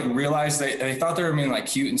somebody like realized they thought they were being like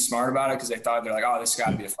cute and smart about it because they thought they're like, oh, this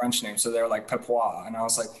got to be a French name. So they were like Pepois, and I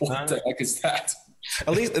was like, what the heck is that?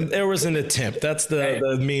 At least there was an attempt. That's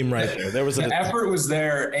the meme right there. There was an effort was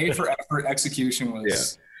there. A for effort. Execution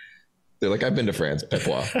was. Yeah. They're like, I've been to France.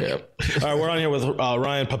 Pepois. Yeah. All right, we're on here with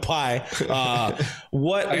Ryan Pepiot.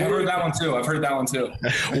 What? I've heard that one too.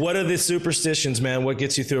 What are the superstitions, man? What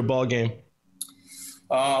gets you through a ball game?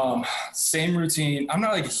 Same routine. I'm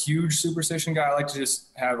not like a huge superstition guy. I like to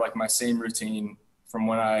just have like my same routine from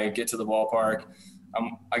when I get to the ballpark.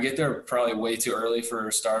 I get there probably way too early for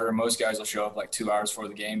a starter. Most guys will show up like 2 hours before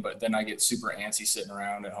the game, but then I get super antsy sitting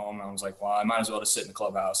around at home. And I was like, well, I might as well just sit in the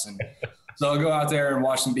clubhouse. And so I'll go out there and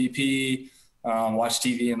watch some BP, watch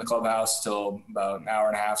TV in the clubhouse till about an hour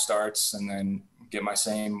and a half starts, and then get my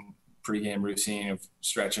same pregame routine of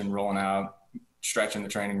stretching, rolling out, stretching the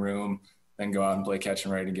training room, then go out and play catch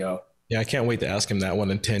and ready to go. Yeah, I can't wait to ask him that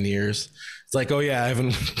one in 10 years. It's like, oh yeah, I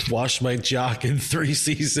haven't washed my jock in 3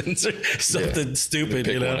 seasons or something stupid,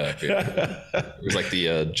 you know? It was like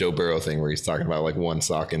the Joe Burrow thing where he's talking about like one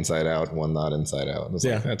sock inside out, one not inside out. And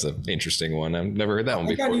like, that's an interesting one. I've never heard that one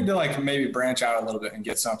before. I need to like maybe branch out a little bit and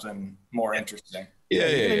get something more interesting. Yeah.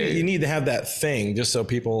 You need to have that thing just so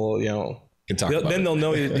people, you know, can talk about then it. They'll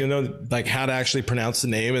know, you know, like how to actually pronounce the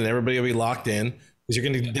name, and everybody will be locked in. You're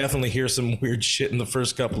going to definitely hear some weird shit in the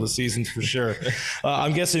first couple of seasons for sure.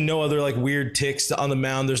 I'm guessing no other like weird ticks on the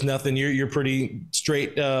mound. There's nothing. You're pretty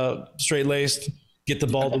straight laced. Get the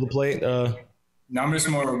ball to the plate. No, I'm just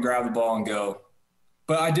more of grab the ball and go.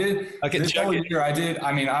 But I did. This whole year, I did.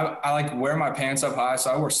 I mean, I like wear my pants up high,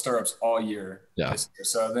 so I wore stirrups all year. Yeah.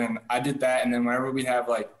 So then I did that, and then whenever we have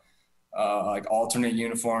like alternate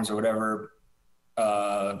uniforms or whatever.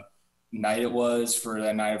 Night it was for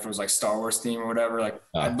that night, if it was like Star Wars theme or whatever, like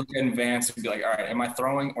I'd look in advance and be like, all right, am I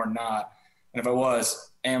throwing or not? And if I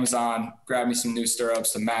was, Amazon, grab me some new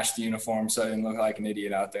stirrups to match the uniform so I didn't look like an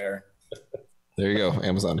idiot out there. There you go.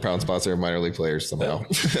 Amazon, proud sponsor of minor league players somehow.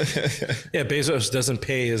 Yeah, Bezos doesn't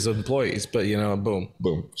pay his employees, but you know, boom.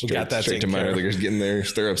 Straight, got that straight to minor leaguers getting their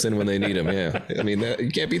stirrups in when they need them. Yeah. I mean,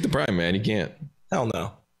 you can't beat the prime, man. You can't. Hell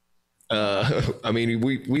no. I mean,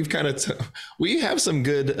 we've kind of we have some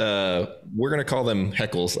good we're gonna call them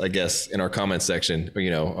heckles, I guess, in our comment section, you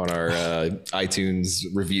know, on our iTunes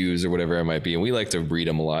reviews or whatever it might be, and we like to read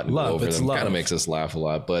them a lot and go over them. Kind of makes us laugh a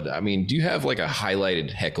lot. But I mean, do you have like a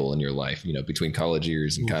highlighted heckle in your life, you know, between college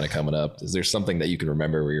years and kind of coming up? Is there something that you can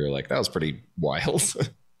remember where you're like, that was pretty wild?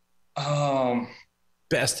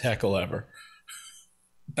 Best heckle ever.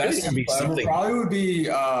 Best heckle ever probably would be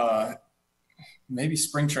maybe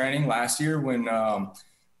spring training last year when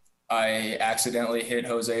I accidentally hit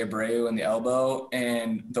Jose Abreu in the elbow,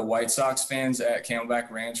 and the White Sox fans at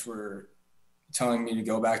Camelback Ranch were telling me to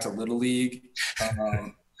go back to Little League.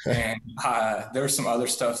 And there was some other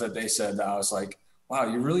stuff that they said that I was like, wow,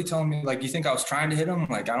 you're really telling me, like, you think I was trying to hit him?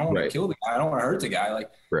 Like, I don't want to kill the guy. I don't want to hurt the guy.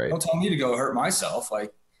 Like, don't tell me to go hurt myself.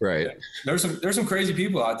 Like, there's some crazy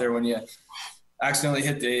people out there when you accidentally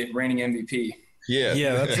hit the reigning MVP.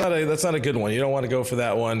 Yeah, that's not a good one. You don't want to go for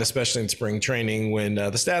that one, especially in spring training when the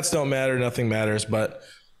stats don't matter, nothing matters, but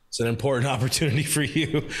it's an important opportunity for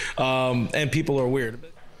you. And people are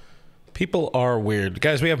weird.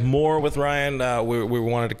 Guys, we have more with Ryan. We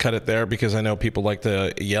wanted to cut it there because I know people like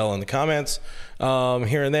to yell in the comments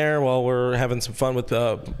here and there while we're having some fun with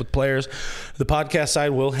players. The podcast side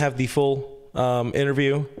will have the full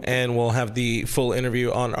interview, and we'll have the full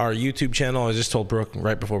interview on our YouTube channel. I just told Brooke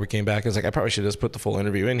right before we came back, I was like, I probably should just put the full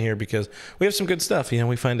interview in here because we have some good stuff. You know,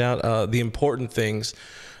 we find out the important things,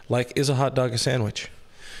 like, is a hot dog a sandwich?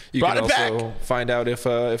 You can also find out if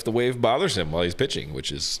the wave bothers him while he's pitching,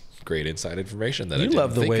 which is great inside information that I didn't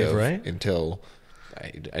love the think wave, of right? Until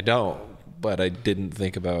I don't, but I didn't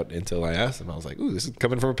think about until I asked him. I was like, ooh, this is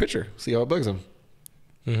coming from a pitcher. See how it bugs him.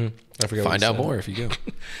 Mm-hmm. I forgot. Find out more if you go.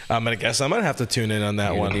 I'm gonna have to tune in on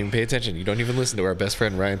that one. Don't even pay attention. You don't even listen to our best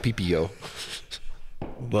friend Ryan Pepiot.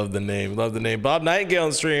 Love the name. Bob Nightingale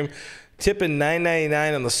on stream, tipping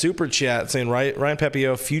 $9.99 on the super chat, saying Ryan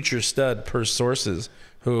Pepiot, future stud per sources,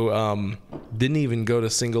 who didn't even go to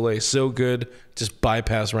single A. So good, just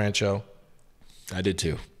bypass Rancho. I did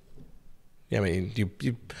too. Yeah, I mean,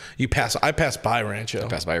 you pass. I pass by Rancho. I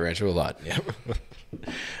pass by Rancho a lot. Yeah.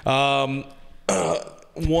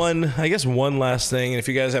 One last thing, and if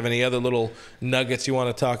you guys have any other little nuggets you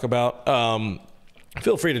want to talk about,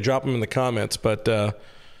 feel free to drop them in the comments. But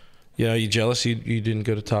you jealous you didn't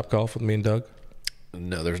go to Top Golf with me and Doug?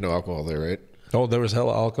 No, there's no alcohol there, right? Oh, there was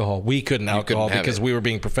hella alcohol. We couldn't alcohol because we were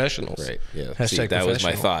being professionals. Right. Yeah. Hashtag that was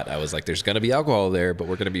my thought. I was like, there's going to be alcohol there, but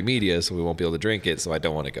we're going to be media, so we won't be able to drink it. So I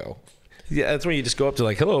don't want to go. Yeah, that's when you just go up to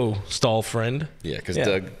like, hello, stall friend. Yeah, because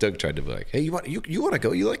Doug tried to be like, hey, you want to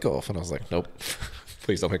go? You like golf? And I was like, nope.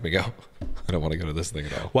 Please don't make me go. I don't want to go to this thing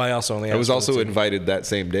at all. Well, I was also invited that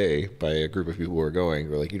same day by a group of people who were going.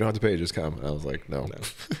 They were like, you don't have to pay, just come. And I was like, no.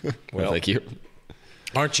 Well, thank you.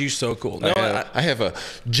 Aren't you so cool? No, I have a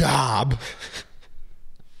job.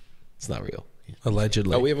 It's not real.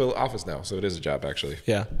 Allegedly. Oh, we have an office now, so it is a job, actually.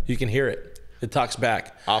 Yeah, you can hear it. It talks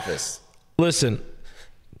back. Office. Listen,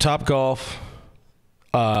 Top Golf,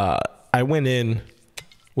 I went in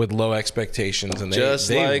with low expectations. And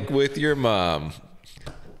they like with your mom.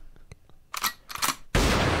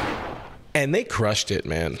 And they crushed it,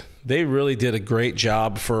 man. They really did a great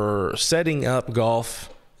job for setting up golf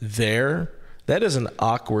there. That is an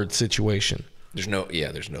awkward situation. There's no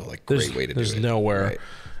like great way to do it. There's nowhere.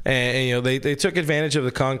 And you know, they took advantage of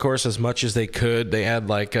the concourse as much as they could. They had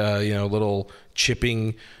like you know, little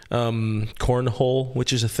chipping cornhole,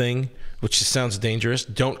 which is a thing, which just sounds dangerous.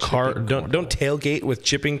 Don't tailgate with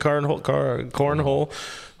chipping cornhole.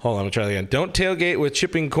 Hold on, I'm gonna try that again. Don't tailgate with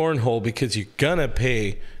chipping cornhole because you're gonna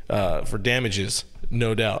pay for damages,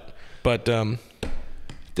 no doubt. But did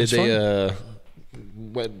they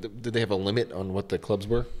have a limit on what the clubs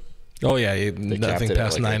were? Oh yeah, nothing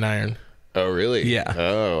past like 9-iron. Oh really? Yeah.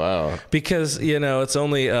 Oh wow. Because you know it's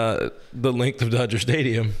only the length of Dodger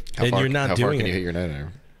Stadium, you're not how doing far can it. you hit your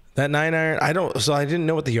 9-iron? That 9-iron, I didn't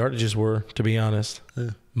know what the yardages were, to be honest.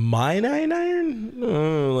 My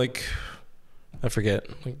 9-iron, like I forget,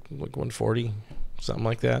 like 140, something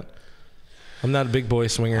like that. I'm not a big boy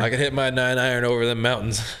swinger. I can hit my 9-iron over the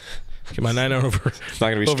mountains. Get my 9-iron over. It's not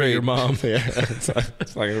gonna be over straight. Your mom. Yeah, it's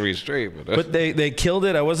not gonna be straight. But they killed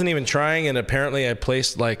it. I wasn't even trying, and apparently I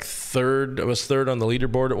placed like third. I was third on the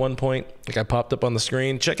leaderboard at one point. Like I popped up on the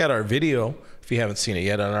screen. Check out our video if you haven't seen it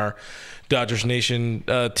yet on our Dodgers Nation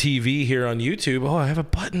TV here on YouTube. Oh, I have a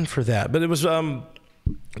button for that. But it was a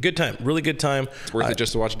good time, really good time. It's worth it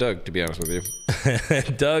just to watch Doug, to be honest with you.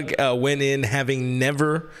 Doug went in having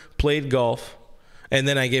never played golf. And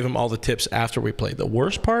then I gave him all the tips after we played. The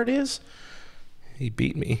worst part is he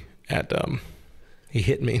beat me at he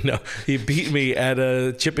hit me. No, he beat me at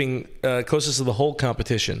a chipping closest to the hole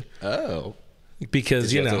competition. Oh. Because,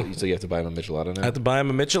 so you have to buy him a Michelada now? I have to buy him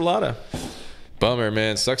a Michelada. Bummer,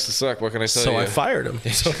 man. Sucks to suck. What can I tell you? So I fired him.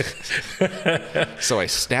 So I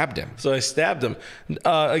stabbed him.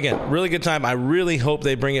 Again, really good time. I really hope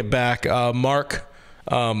they bring it back. Mark,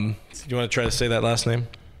 do you want to try to say that last name?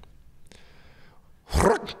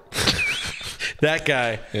 That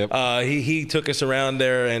guy, yep. He took us around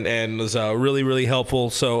there and was really, really helpful.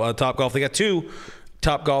 So Top Golf, they got 2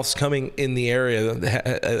 Top Golfs coming in the area.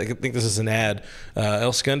 I think this is an ad.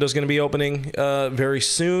 El Secundo's going to be opening very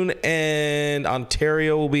soon, and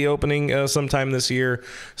Ontario will be opening sometime this year.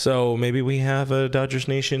 So maybe we have a Dodgers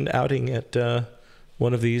Nation outing at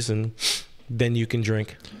one of these, and then you can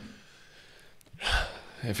drink.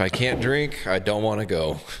 If I can't drink, I don't want to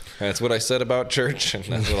go. That's what I said about church, and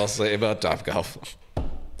that's what I'll say about Top Golf. I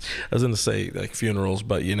was going to say like funerals,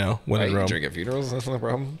 but you know, when in Rome. Drink at funerals, that's not a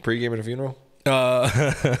problem. Pre-game at a funeral.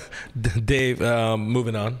 Dave,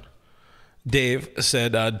 moving on. Dave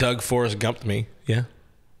said Doug Forrest Gumped me. Yeah,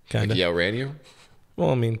 kind of. Like he outran you?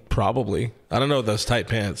 Well, I mean, probably. I don't know those tight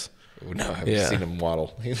pants. No, I haven't seen him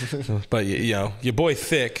waddle. But you know, your boy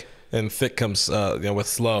Thick, and Thick comes with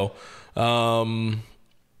slow.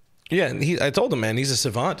 Yeah, and I told him, man, he's a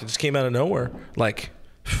savant. It just came out of nowhere. Like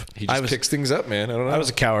he just picks things up, man. I don't know. I was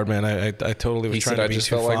a coward, man. I totally was trying to be too fine. I just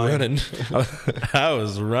felt like running. I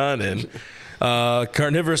was running.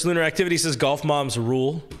 Carnivorous Lunar Activity says golf moms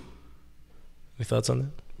rule. Any thoughts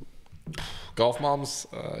on that? Golf moms,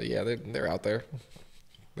 yeah, they're out there.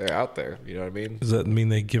 They're out there. You know what I mean? Does that mean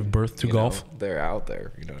they give birth to golf? They're out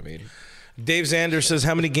there. You know what I mean? Dave Zander says,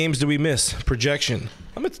 how many games do we miss? Projection.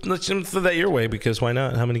 Let's throw that your way, because why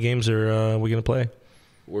not? How many games are we going to play?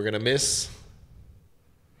 We're going to miss.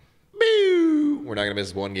 We're not going to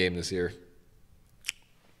miss 1 game this year.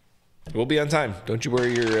 We'll be on time. Don't you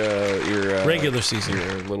worry your regular season.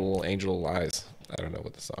 Your little angel eyes. I don't know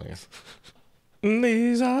what the song is.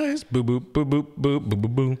 These eyes, boo boo boo boo boo boo boo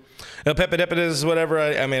boo. El Pepe Depet is whatever.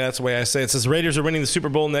 I mean, that's the way I say it. It says Raiders are winning the Super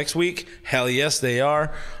Bowl next week. Hell yes, they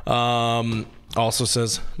are. Also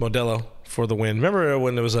says Modelo for the win. Remember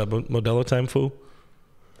when it was a Modelo time, fool?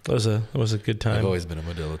 It was a good time. I've always been a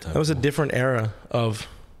Modelo time. That was a different era of.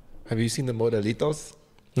 Have you seen the Modelitos?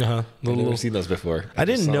 I've never seen those before. I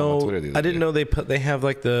didn't know they have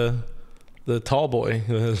like the tall boy.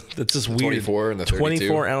 That's just weird. 24 and the 32.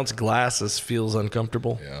 24-ounce glasses feels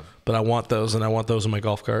uncomfortable. Yeah. But I want those, and I want those in my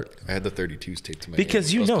golf cart. I had the 32s taped to my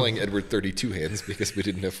because hands. I was playing Edward 32 hands because we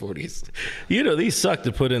didn't have 40s. You know, these suck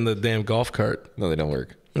to put in the damn golf cart. No, they don't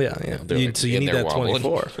work. Yeah. So you need that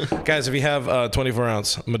 24. Guys, if you have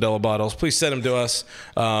 24-ounce Modelo bottles, please send them to us.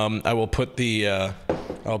 I will put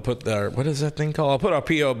what is that thing called? I'll put our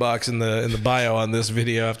P.O. box in the bio on this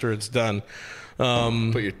video after it's done.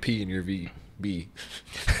 Put your P in your V.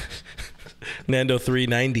 Nando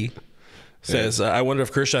 390 says, I wonder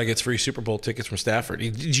if Kershaw gets free Super Bowl tickets from Stafford.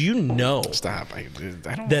 Did you know? Stop. I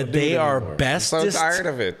don't that they are bestest. I'm so tired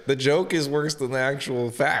of it. The joke is worse than the actual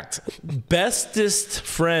fact. Bestest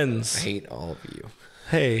friends. I hate all of you.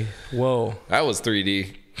 Hey, whoa. That was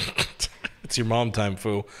 3D. It's your mom time,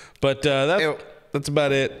 fool. But that's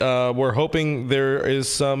about it. We're hoping there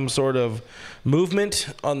is some sort of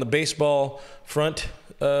movement on the baseball front,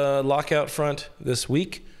 lockout front this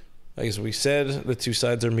week. As we said, the 2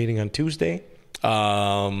 sides are meeting on Tuesday.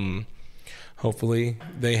 Hopefully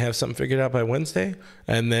they have something figured out by Wednesday.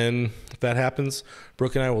 And then if that happens,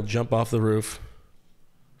 Brooke and I will jump off the roof.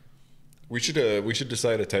 We should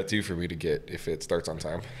decide a tattoo for me to get if it starts on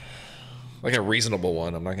time. Like a reasonable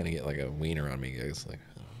one. I'm not going to get like a wiener on me, guys. Like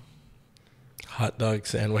hot dog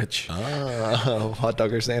sandwich. Oh, hot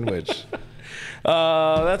dog or sandwich.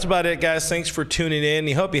 That's about it, guys. Thanks for tuning in.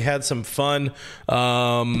 I hope you had some fun.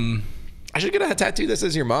 I should get a tattoo that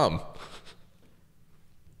says your mom.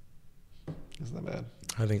 Isn't that bad?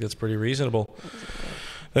 I think that's pretty reasonable.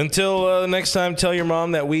 Until next time, tell your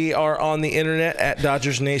mom that we are on the internet at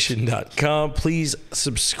DodgersNation.com. Please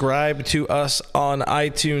subscribe to us on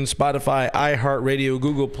iTunes, Spotify, iHeartRadio,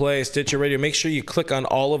 Google Play, Stitcher Radio. Make sure you click on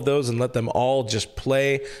all of those and let them all just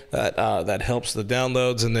play. That helps the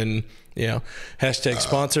downloads. And then, hashtag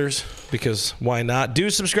sponsors, because why not? Do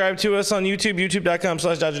subscribe to us on YouTube,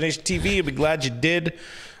 youtube.com/DodgersNationTV. You'll be glad you did.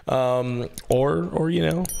 Or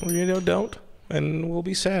don't, and we'll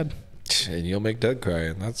be sad. And you'll make Doug cry,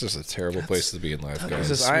 and that's just a terrible place to be in life,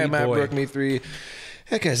 guys. I am at BrookMe3.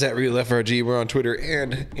 Heck, guys, at RealFRG. We're on Twitter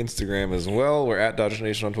and Instagram as well. We're at Dodgers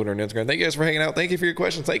Nation on Twitter and Instagram. Thank you guys for hanging out. Thank you for your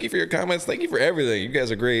questions. Thank you for your comments. Thank you for everything. You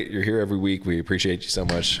guys are great. You're here every week. We appreciate you so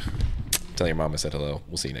much. Tell your mom I said hello.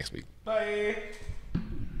 We'll see you next week. Bye.